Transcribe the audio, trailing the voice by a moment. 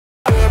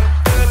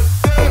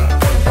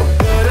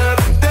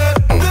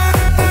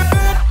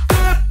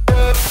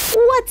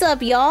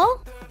up, y'all?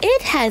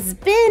 It has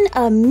been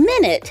a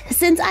minute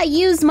since I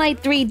used my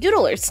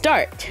Doodler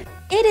Start.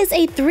 It is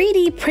a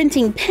 3D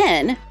printing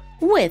pen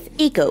with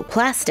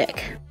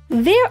eco-plastic.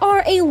 There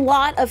are a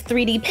lot of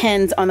 3D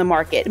pens on the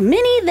market,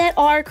 many that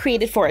are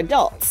created for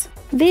adults.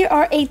 There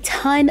are a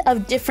ton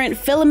of different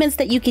filaments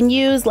that you can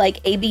use, like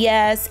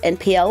ABS and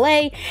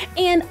PLA,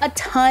 and a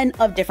ton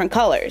of different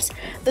colors.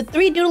 The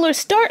Doodler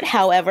Start,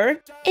 however,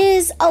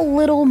 is a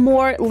little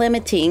more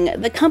limiting.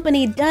 The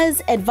company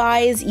does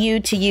advise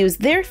you to use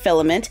their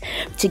filament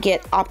to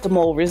get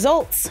optimal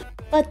results.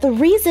 But the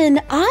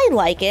reason I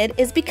like it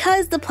is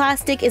because the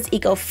plastic is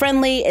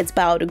eco-friendly, it's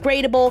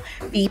biodegradable,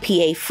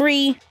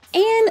 BPA-free,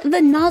 and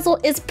the nozzle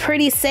is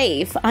pretty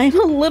safe. I'm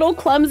a little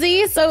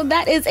clumsy, so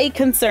that is a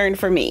concern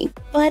for me.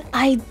 But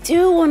I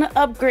do want to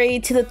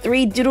upgrade to the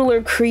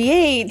Doodler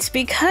Create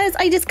because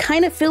I just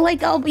kind of feel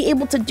like I'll be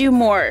able to do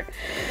more.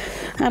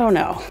 I don't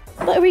know.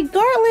 But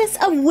regardless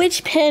of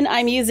which pen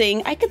I'm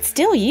using, I could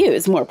still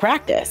use more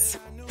practice.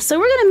 So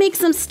we're gonna make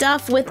some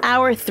stuff with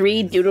our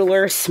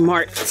Doodler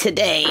Smart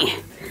today.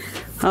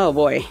 Oh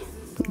boy,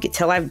 you can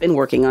tell I've been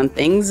working on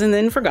things and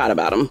then forgot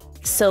about them.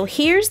 So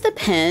here's the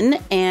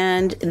pen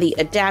and the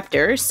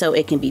adapter so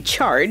it can be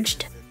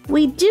charged.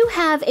 We do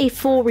have a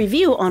full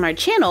review on our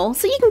channel,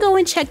 so you can go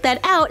and check that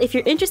out if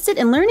you're interested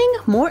in learning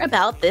more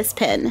about this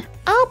pen.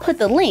 I'll put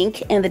the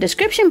link in the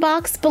description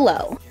box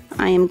below.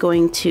 I am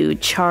going to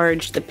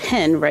charge the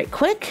pen right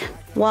quick.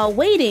 While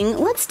waiting,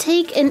 let's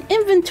take an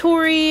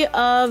inventory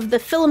of the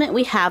filament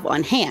we have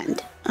on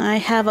hand. I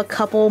have a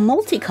couple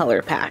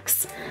multicolor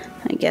packs.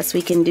 I guess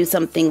we can do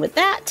something with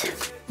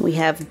that. We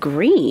have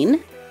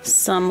green,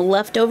 some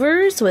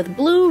leftovers with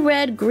blue,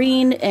 red,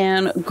 green,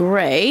 and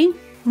gray,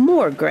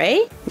 more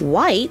gray,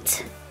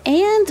 white,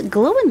 and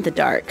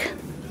glow-in-the-dark.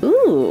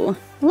 Ooh,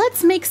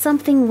 let's make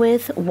something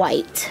with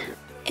white.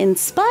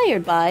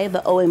 Inspired by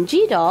the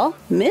OMG doll,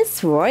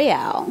 Miss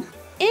Royale.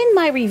 In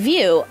my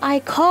review, I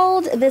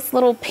called this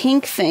little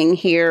pink thing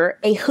here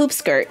a hoop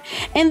skirt,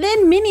 and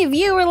then many of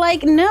you were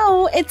like,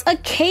 no, it's a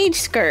cage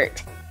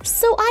skirt.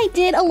 So I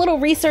did a little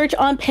research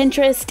on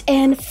Pinterest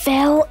and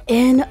fell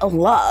in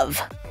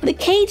love. The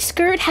cage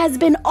skirt has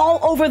been all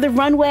over the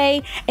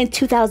runway in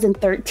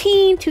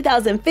 2013,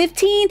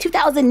 2015,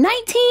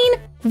 2019.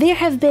 There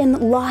have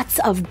been lots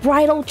of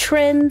bridal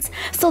trends,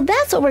 so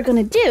that's what we're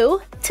gonna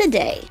do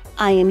today.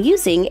 I am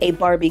using a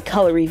Barbie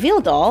color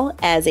reveal doll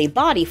as a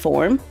body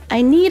form.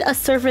 I need a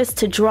surface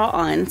to draw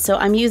on, so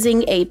I'm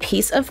using a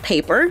piece of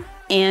paper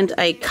and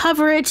I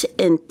cover it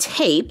in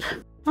tape.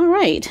 All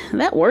right,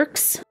 that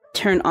works.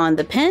 Turn on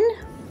the pen,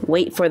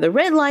 wait for the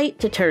red light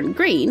to turn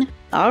green.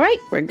 All right,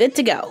 we're good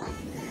to go.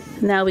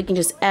 Now we can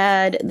just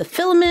add the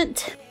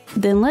filament.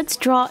 Then let's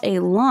draw a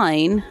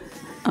line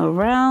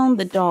around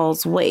the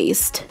doll's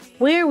waist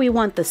where we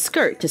want the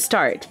skirt to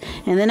start.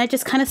 And then I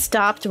just kind of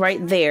stopped right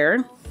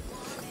there.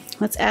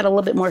 Let's add a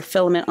little bit more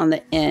filament on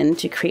the end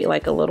to create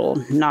like a little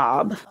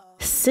knob.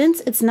 Since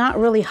it's not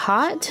really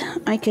hot,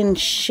 I can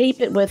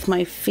shape it with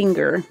my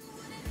finger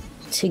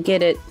to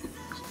get it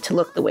to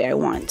look the way I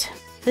want.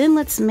 Then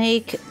let's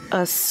make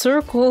a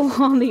circle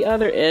on the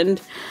other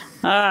end.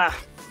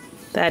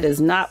 That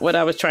is not what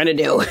I was trying to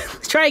do.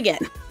 Let's try again.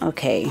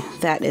 Okay,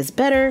 that is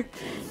better.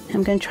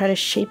 I'm gonna try to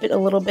shape it a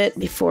little bit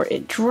before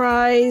it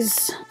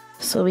dries.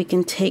 So we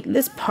can take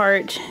this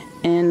part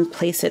and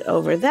place it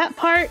over that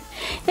part.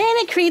 And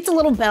it creates a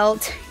little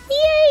belt.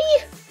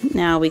 Yay!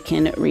 Now we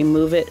can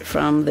remove it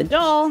from the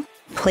doll,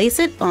 place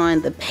it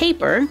on the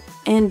paper,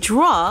 and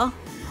draw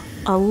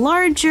a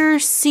larger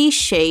C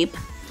shape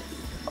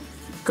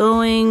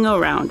going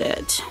around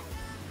it.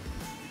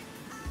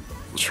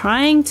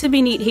 Trying to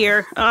be neat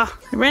here. I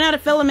ran out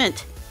of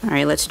filament. All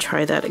right, let's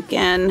try that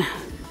again.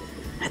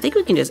 I think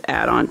we can just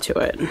add on to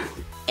it.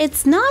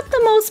 It's not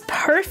the most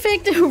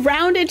perfect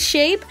rounded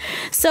shape,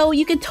 so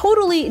you could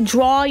totally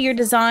draw your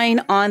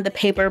design on the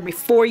paper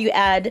before you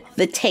add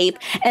the tape,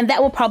 and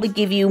that will probably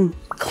give you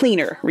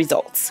cleaner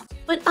results.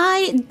 But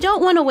I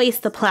don't want to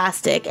waste the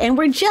plastic, and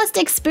we're just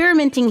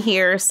experimenting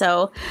here,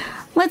 so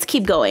let's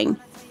keep going.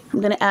 I'm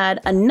gonna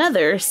add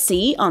another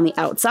C on the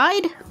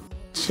outside.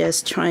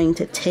 Just trying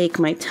to take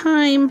my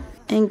time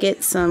and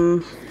get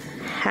some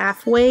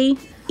halfway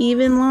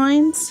even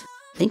lines.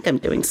 I think I'm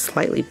doing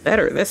slightly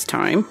better this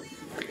time.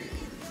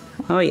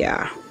 Oh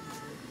yeah.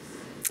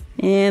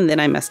 And then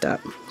I messed up.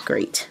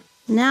 Great.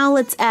 Now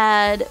let's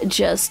add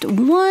just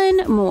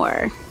one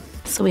more.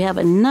 So we have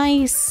a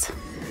nice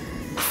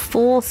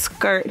full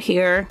skirt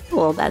here.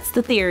 Well, that's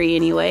the theory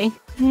anyway.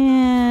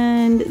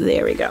 And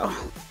there we go.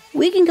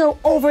 We can go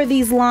over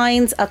these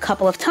lines a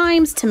couple of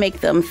times to make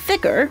them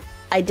thicker.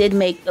 I did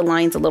make the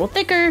lines a little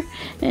thicker,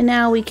 and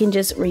now we can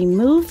just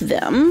remove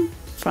them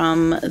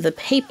from the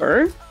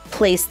paper,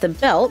 place the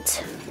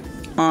belt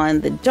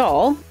on the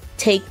doll,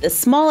 take the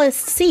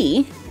smallest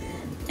C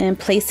and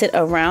place it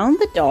around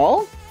the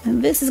doll.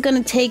 And this is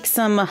going to take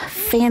some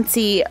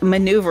fancy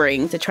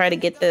maneuvering to try to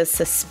get this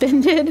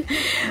suspended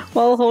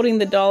while holding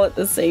the doll at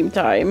the same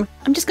time.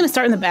 I'm just going to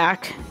start in the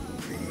back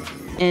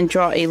and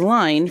draw a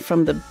line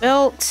from the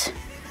belt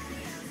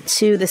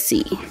to the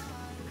C.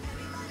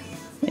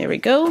 There we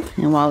go.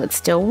 And while it's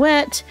still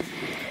wet,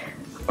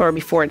 or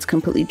before it's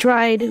completely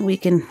dried, we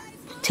can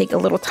take a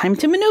little time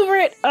to maneuver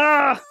it.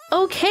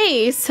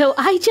 Okay, so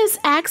I just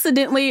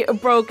accidentally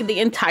broke the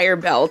entire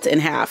belt in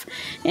half,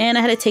 and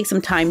I had to take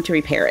some time to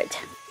repair it.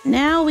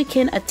 Now we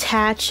can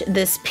attach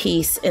this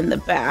piece in the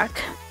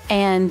back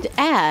and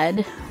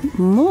add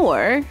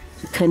more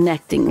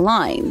connecting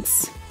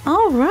lines.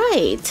 All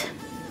right,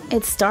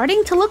 it's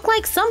starting to look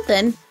like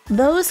something.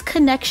 Those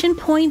connection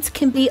points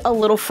can be a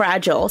little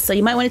fragile, so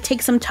you might want to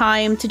take some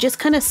time to just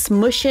kind of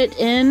smush it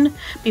in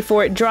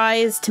before it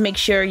dries to make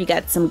sure you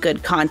got some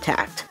good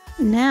contact.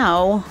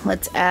 Now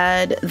let's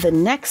add the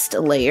next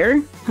layer.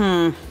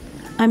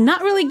 I'm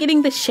not really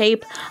getting the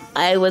shape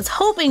I was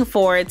hoping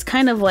for. It's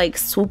kind of like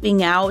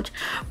swooping out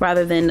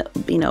rather than,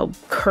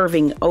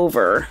 curving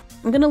over.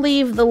 I'm gonna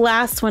leave the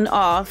last one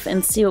off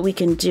and see what we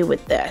can do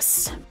with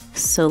this.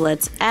 So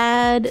let's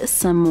add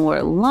some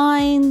more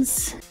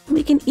lines.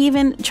 We can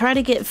even try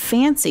to get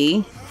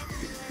fancy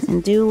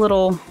and do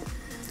little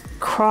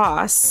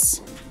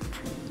cross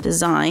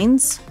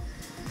designs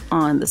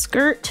on the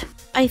skirt.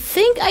 I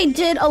think I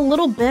did a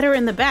little better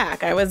in the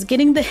back. I was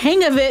getting the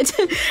hang of it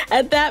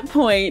at that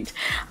point.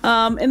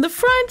 In the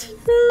front,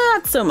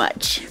 not so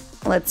much.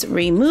 Let's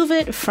remove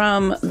it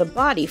from the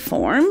body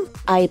form.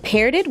 I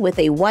paired it with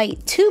a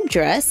white tube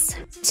dress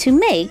to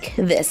make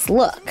this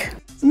look.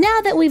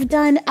 Now that we've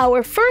done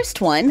our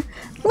first one,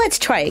 let's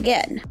try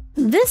again.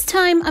 This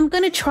time, I'm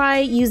gonna try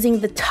using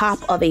the top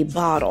of a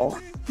bottle.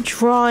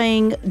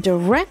 Drawing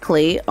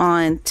directly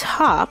on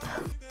top,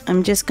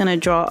 I'm just gonna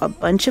draw a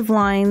bunch of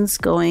lines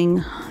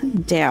going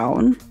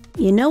down.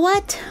 You know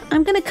what?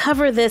 I'm gonna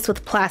cover this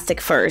with plastic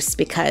first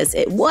because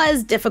it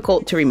was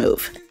difficult to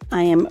remove.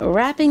 I am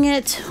wrapping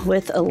it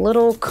with a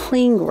little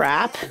cling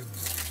wrap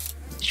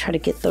to try to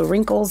get the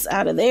wrinkles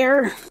out of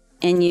there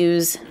and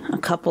use a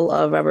couple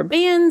of rubber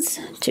bands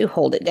to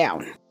hold it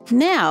down.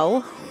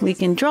 Now we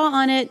can draw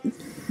on it,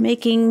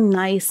 making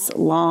nice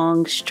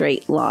long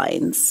straight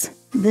lines.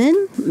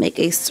 Then make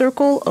a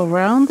circle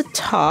around the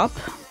top.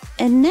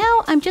 And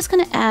now I'm just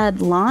gonna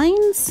add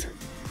lines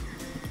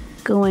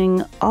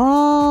going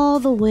all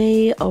the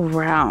way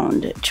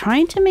around,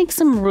 trying to make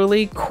some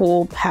really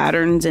cool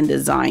patterns and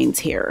designs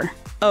here.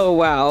 Oh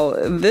wow,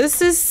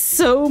 this is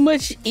so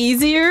much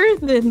easier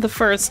than the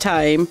first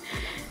time.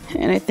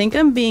 And I think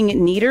I'm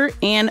being neater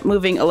and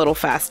moving a little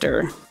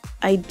faster.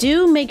 I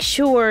do make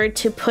sure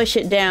to push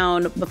it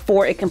down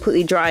before it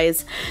completely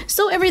dries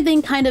so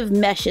everything kind of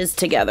meshes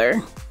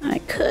together. I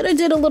could have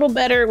did a little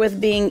better with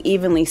being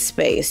evenly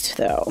spaced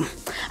though.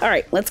 All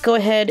right, let's go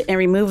ahead and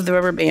remove the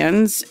rubber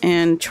bands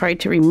and try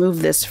to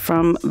remove this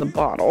from the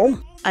bottle.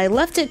 I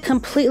left it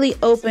completely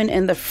open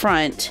in the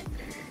front,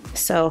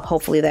 so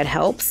hopefully that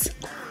helps.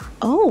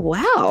 Oh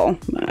wow,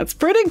 that's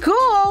pretty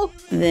cool.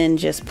 Then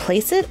just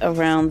place it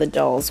around the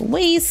doll's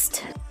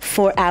waist.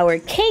 For our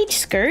cage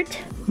skirt,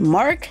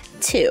 Mark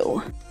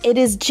II. It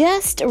is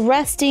just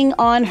resting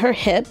on her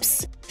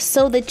hips.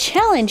 So the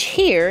challenge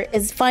here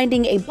is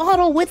finding a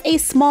bottle with a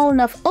small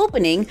enough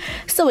opening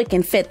so it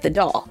can fit the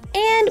doll.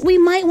 And we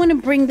might want to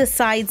bring the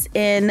sides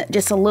in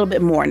just a little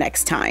bit more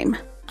next time.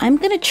 I'm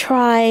gonna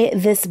try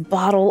this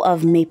bottle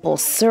of maple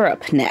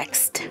syrup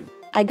next.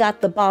 I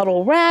got the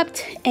bottle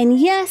wrapped, and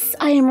yes,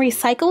 I am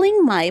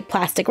recycling my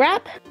plastic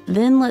wrap.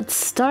 Then let's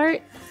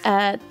start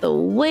at the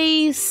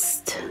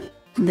waist.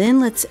 Then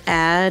let's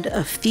add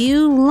a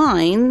few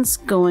lines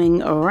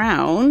going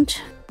around.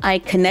 I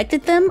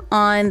connected them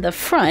on the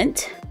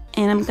front,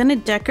 and I'm gonna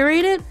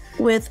decorate it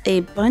with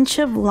a bunch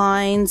of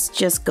lines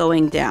just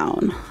going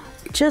down,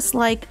 just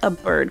like a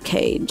bird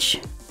cage.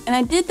 And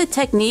I did the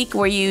technique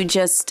where you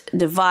just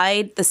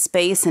divide the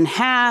space in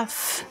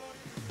half,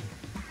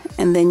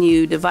 and then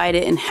you divide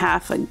it in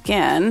half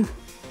again.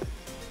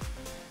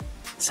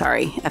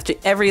 Sorry, after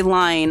every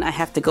line, I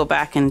have to go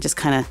back and just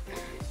kind of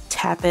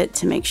tap it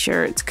to make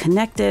sure it's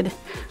connected.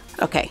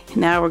 Okay,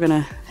 now we're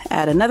gonna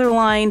add another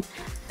line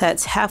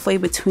that's halfway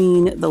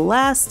between the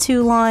last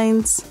two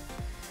lines.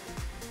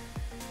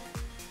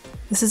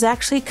 This is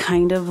actually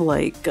kind of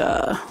like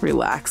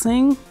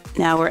relaxing.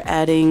 Now we're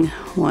adding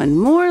one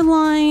more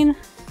line.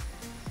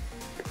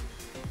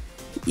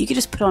 You could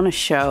just put on a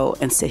show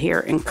and sit here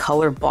and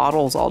color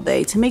bottles all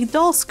day to make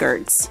doll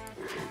skirts,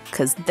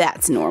 because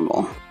that's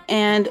normal.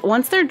 And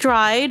once they're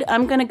dried,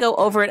 I'm gonna go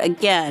over it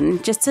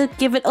again just to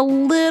give it a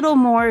little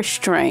more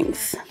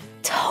strength.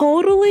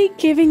 Totally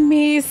giving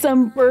me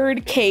some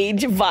bird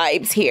cage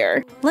vibes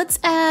here. Let's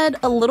add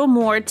a little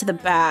more to the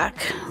back.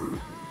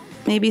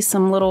 Maybe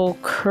some little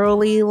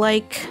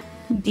curly-like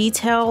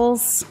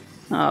details.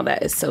 Oh,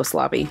 that is so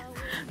sloppy.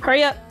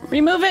 Hurry up,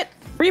 remove it.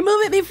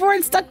 Remove it before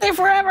it's stuck there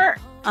forever.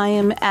 I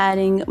am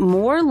adding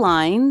more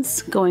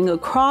lines going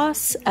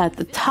across at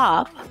the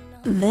top.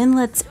 Then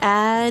let's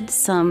add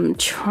some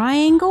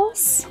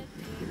triangles.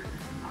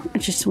 I'm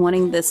just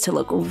wanting this to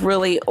look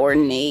really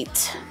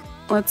ornate.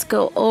 Let's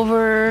go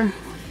over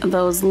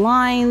those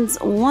lines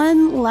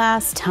one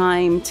last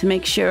time to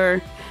make sure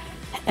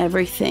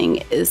everything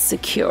is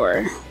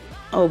secure.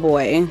 Oh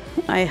boy,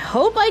 I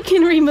hope I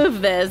can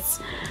remove this.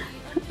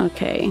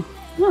 Okay,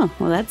 Oh,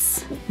 well,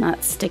 that's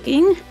not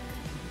sticking.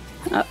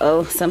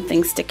 Uh-oh,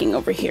 something's sticking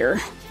over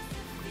here.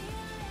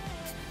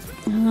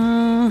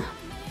 Come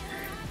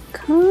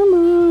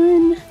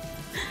on.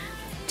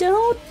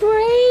 Don't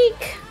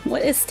break.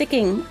 What is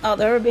sticking? Oh,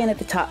 the rubber band at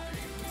the top.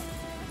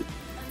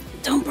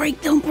 Don't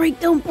break, don't break,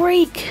 don't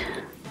break.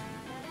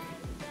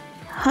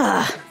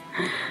 Ah,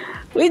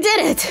 we did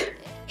it.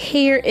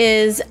 Here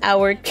is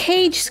our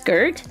cage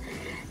skirt,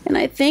 and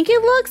I think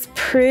it looks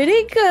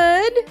pretty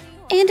good,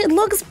 and it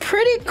looks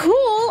pretty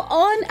cool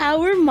on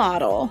our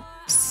model.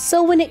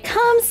 So when it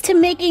comes to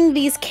making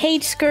these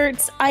cage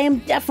skirts, I am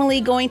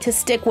definitely going to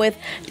stick with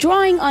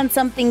drawing on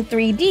something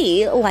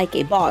 3D like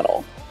a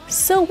bottle.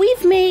 So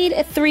we've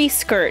made 3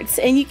 skirts,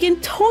 and you can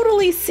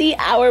totally see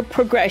our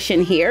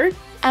progression here.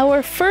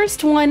 Our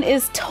first one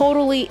is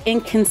totally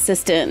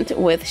inconsistent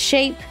with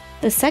shape.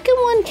 The second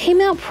one came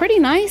out pretty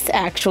nice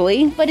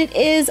actually, but it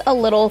is a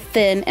little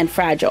thin and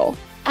fragile.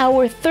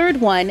 Our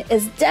third one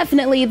is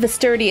definitely the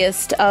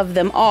sturdiest of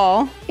them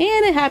all,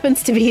 and it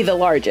happens to be the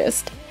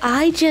largest.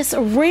 I just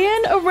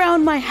ran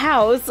around my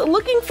house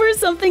looking for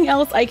something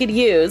else I could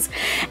use,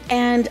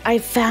 and I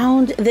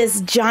found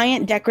this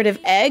giant decorative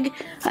egg.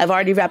 I've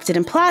already wrapped it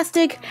in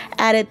plastic,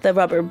 added the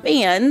rubber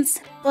bands,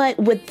 but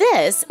with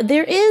this,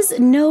 there is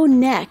no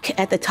neck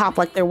at the top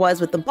like there was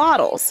with the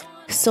bottles.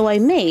 So I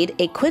made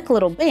a quick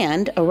little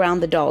band around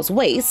the doll's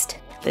waist,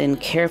 then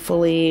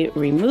carefully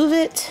remove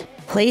it,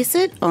 place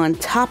it on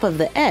top of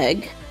the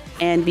egg,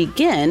 and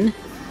begin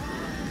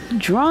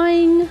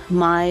drawing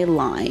my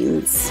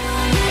lines.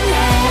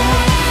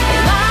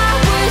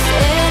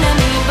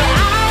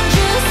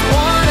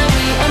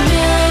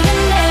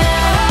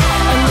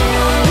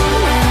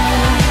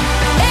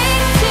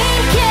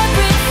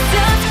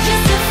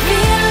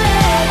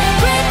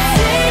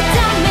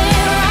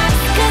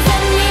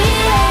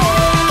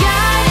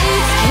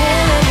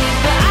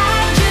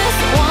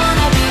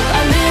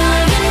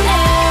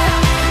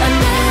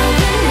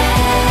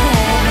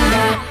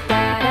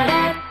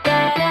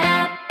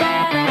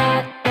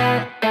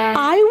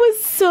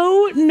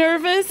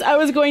 I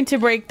was going to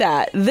break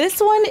that. This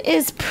one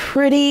is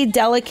pretty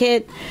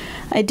delicate.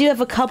 I do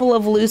have a couple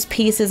of loose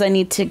pieces I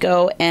need to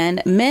go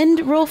and mend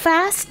real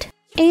fast.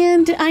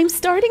 And I'm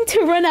starting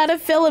to run out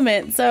of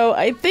filament, so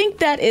I think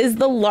that is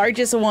the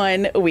largest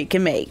one we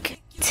can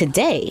make.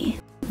 Today,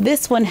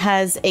 this one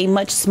has a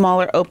much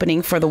smaller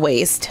opening for the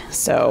waist,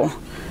 so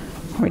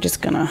we're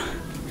just gonna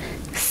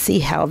see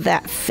how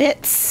that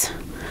fits.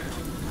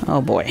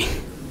 Oh boy.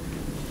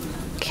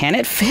 Can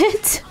it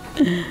fit?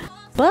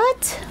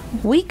 But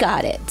we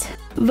got it.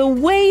 The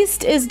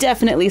waist is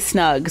definitely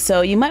snug,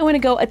 so you might want to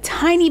go a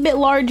tiny bit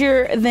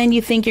larger than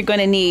you think you're going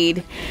to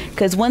need,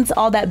 because once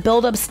all that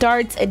buildup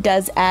starts, it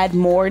does add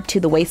more to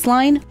the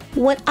waistline.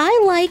 What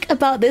I like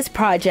about this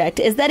project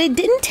is that it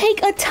didn't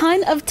take a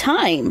ton of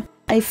time.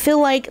 I feel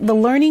like the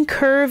learning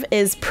curve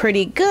is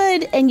pretty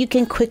good and you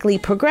can quickly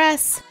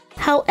progress.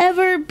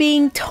 However,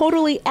 being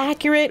totally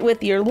accurate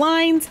with your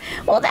lines,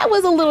 well, that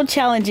was a little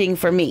challenging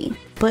for me.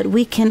 But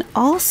we can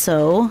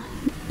also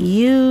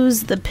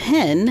use the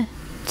pen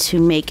to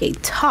make a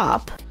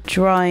top,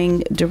 drawing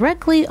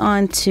directly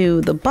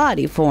onto the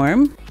body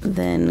form,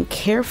 then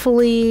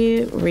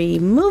carefully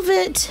remove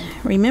it.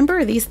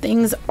 Remember, these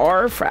things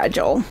are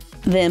fragile.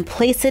 Then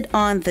place it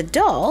on the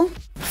doll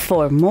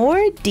for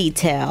more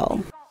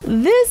detail.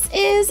 This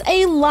is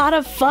a lot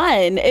of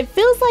fun. It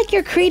feels like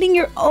you're creating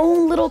your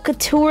own little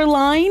couture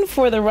line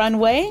for the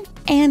runway.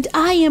 And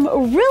I am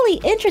really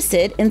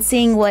interested in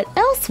seeing what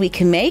else we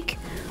can make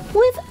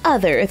with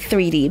other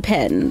 3D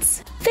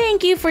pens.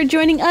 Thank you for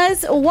joining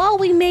us while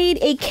we made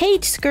a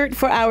cage skirt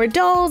for our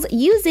dolls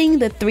using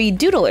the 3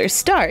 Doodler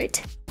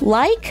Start.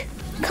 Like,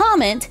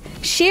 comment,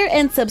 share,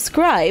 and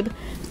subscribe.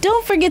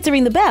 Don't forget to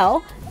ring the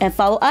bell and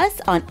follow us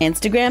on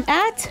Instagram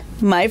at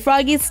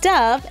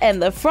MyFroggyStuff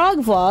and the Frog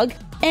Vlog.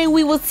 And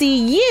we will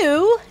see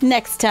you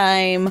next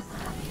time.